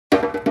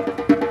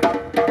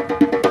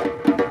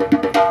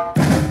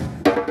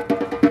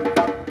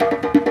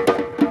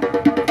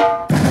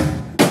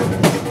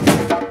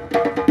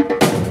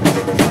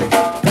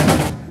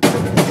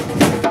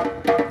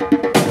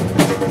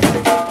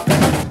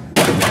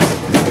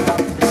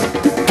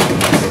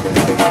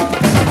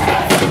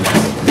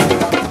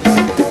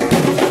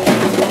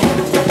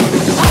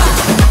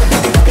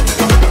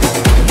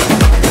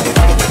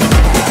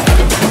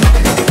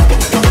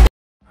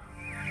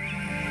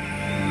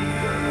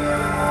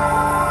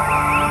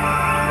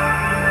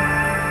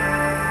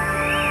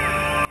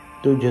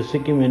तो जैसे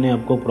कि मैंने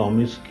आपको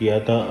प्रॉमिस किया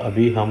था,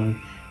 अभी हम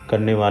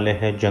करने वाले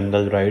हैं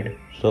जंगल राइड।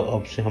 सो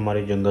अब से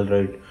हमारी जंगल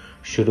राइड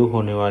शुरू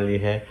होने वाली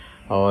है।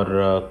 और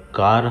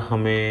कार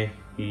हमें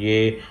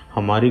ये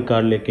हमारी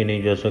कार लेके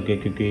नहीं जा सके,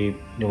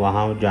 क्योंकि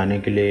वहाँ जाने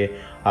के लिए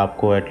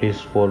आपको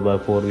एटलीस्ट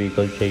 4x4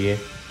 व्हीकल चाहिए।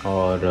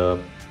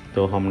 और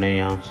तो हमने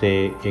यहाँ से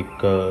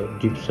एक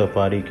जीप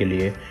सफारी के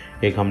लिए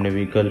एक हमने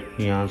व्हीकल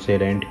यहाँ से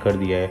रेंट कर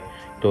दिया है।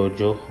 तो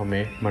जो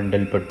हमें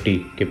मंडलपट्टी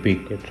के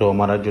पीक, तो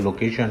हमारा जो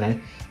लोकेशन है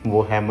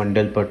वो है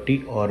मंडलपट्टी,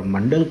 और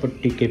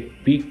मंडलपट्टी के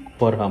पीक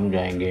पर हम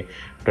जाएंगे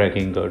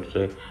ट्रैकिंग गाइड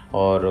से।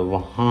 और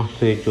वहाँ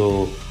से जो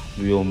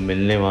व्यू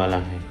मिलने वाला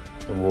है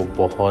वो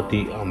बहुत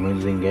ही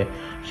अमेजिंग है।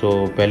 सो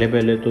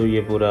पहले तो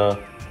ये पूरा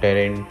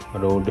टेरेन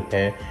रोड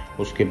है,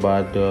 उसके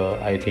बाद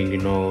आई थिंक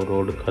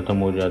रोड ख़त्म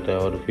हो जाता है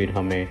और फिर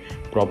हमें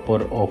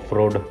प्रॉपर ऑफ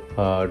रोड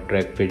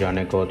ट्रैक पे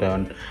जाने का होता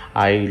है।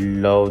 I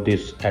love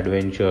this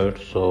adventure.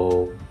 सो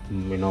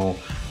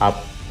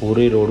आप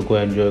पूरे रोड को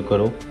एंजॉय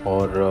करो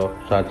और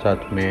साथ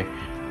साथ में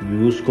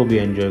व्यूज़ को भी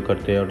एंजॉय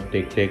करते हैं और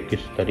देखते हैं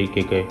किस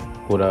तरीके के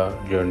पूरा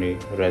जर्नी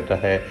रहता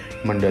है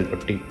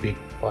मंडलपट्टी पीक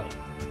पर।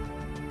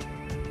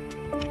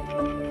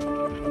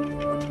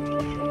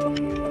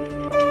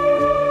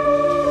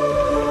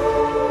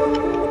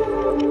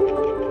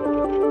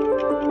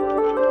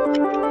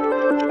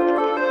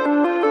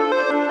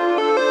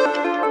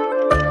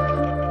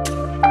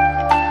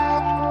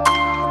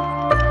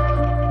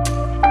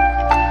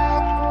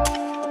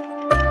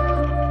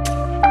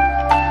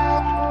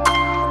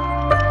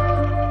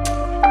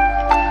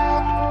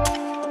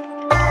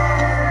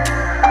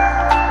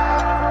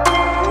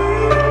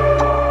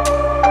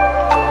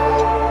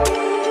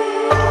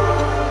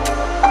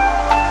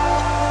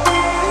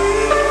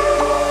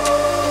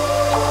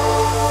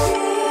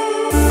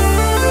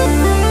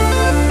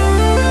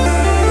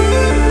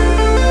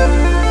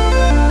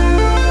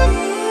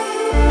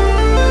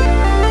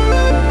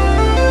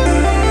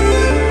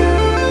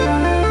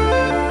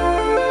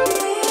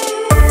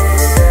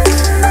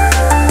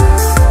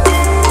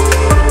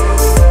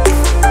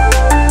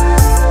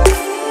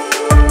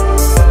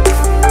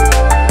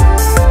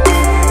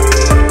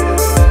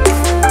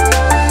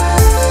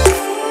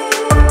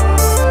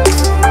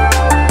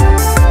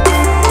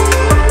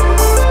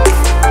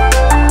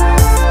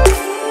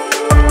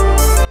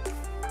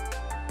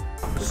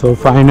 सो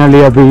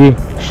फाइनली अभी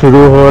शुरू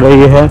हो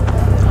रही है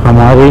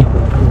हमारी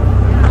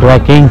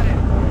ट्रैकिंग।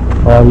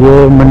 और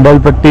ये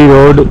मंडलपट्टी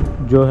रोड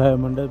जो है,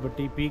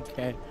 मंडलपट्टी पीक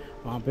है,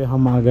 वहाँ पे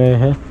हम आ गए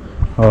हैं।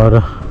 और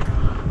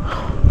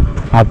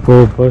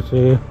आपको ऊपर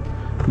से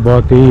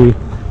बहुत ही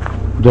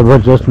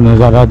ज़बरदस्त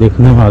नज़ारा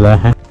देखने वाला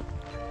है।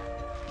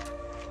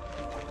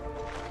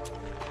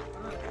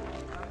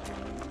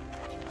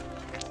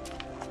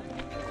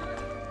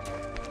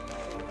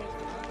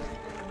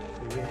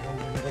 ये है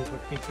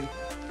मंडलपट्टी पीक,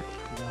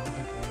 जहाँ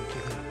पे पहुँचे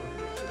हैं।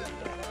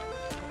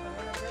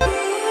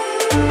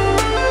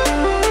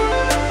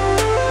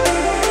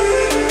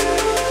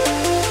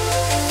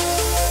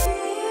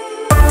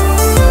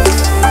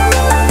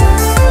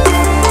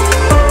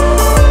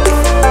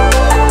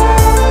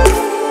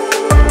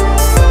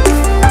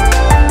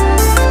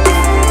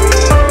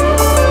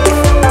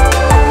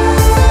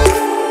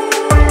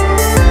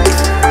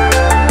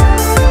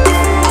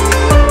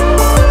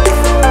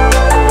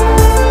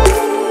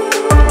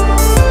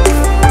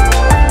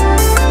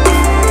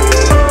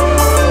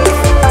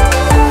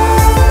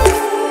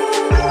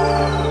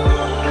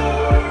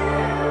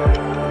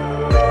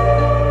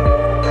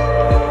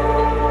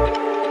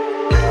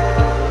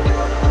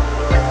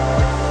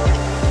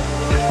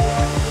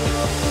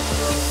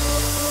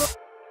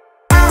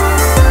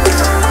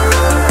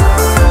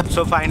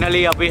 सो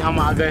फाइनली अभी हम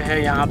आ गए हैं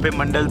यहाँ पे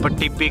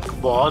मंडलपट्टी पीक।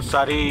 बहुत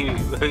सारी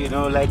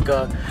लाइक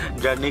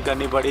जर्नी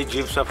करनी पड़ी,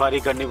 जीप सफारी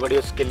करनी पड़ी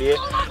उसके लिए।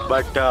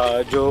 बट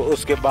जो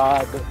उसके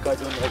बाद का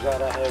जो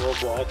नज़ारा है वो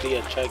बहुत ही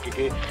अच्छा है,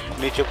 क्योंकि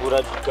नीचे पूरा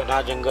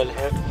घना जंगल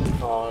है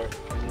और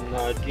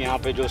यहाँ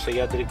पे जो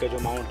सह्याद्री के जो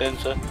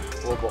माउंटेन्स है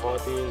वो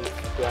बहुत ही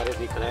प्यारे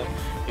दिख रहे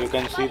हैं। You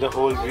can see the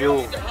whole view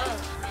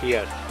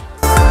here.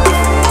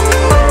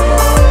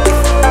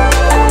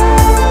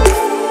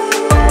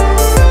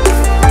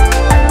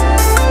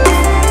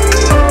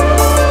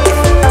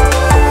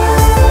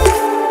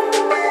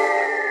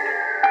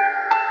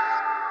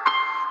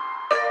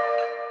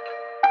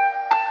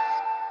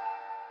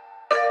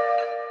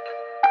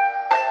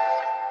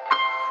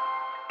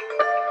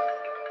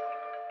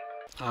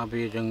 आप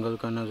ये जंगल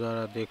का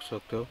नज़ारा देख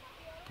सकते हो,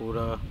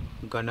 पूरा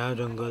घना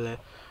जंगल है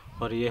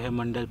और ये है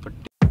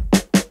मंडलपट्टी।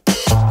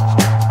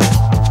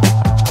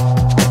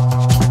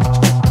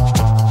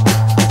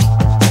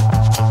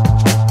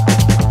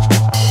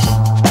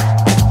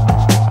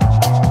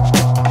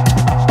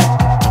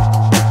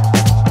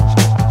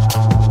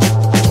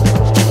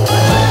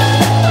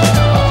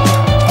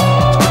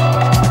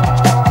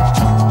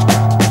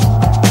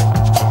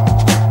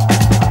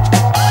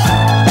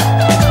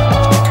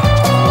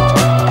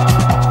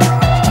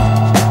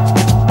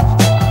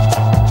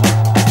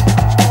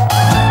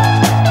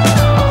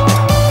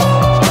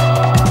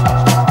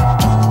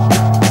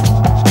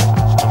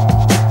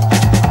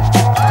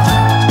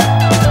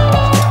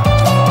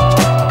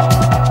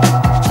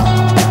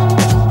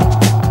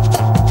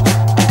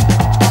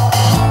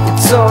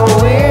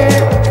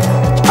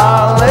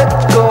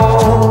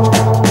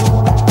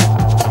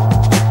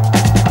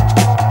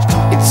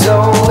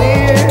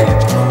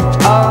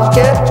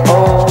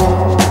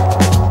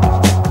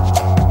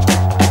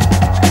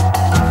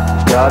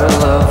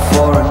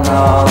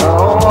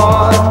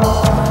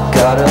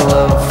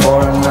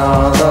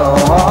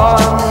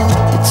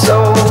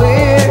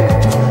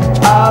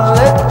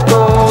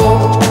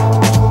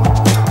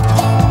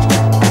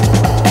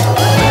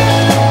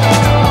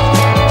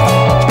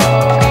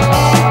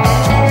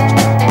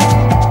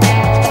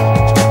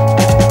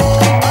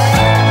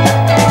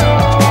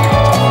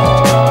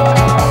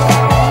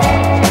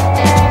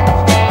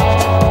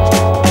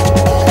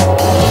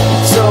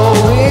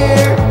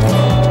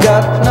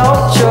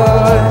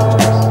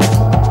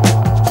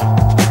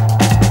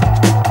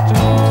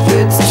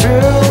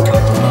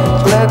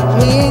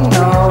 let me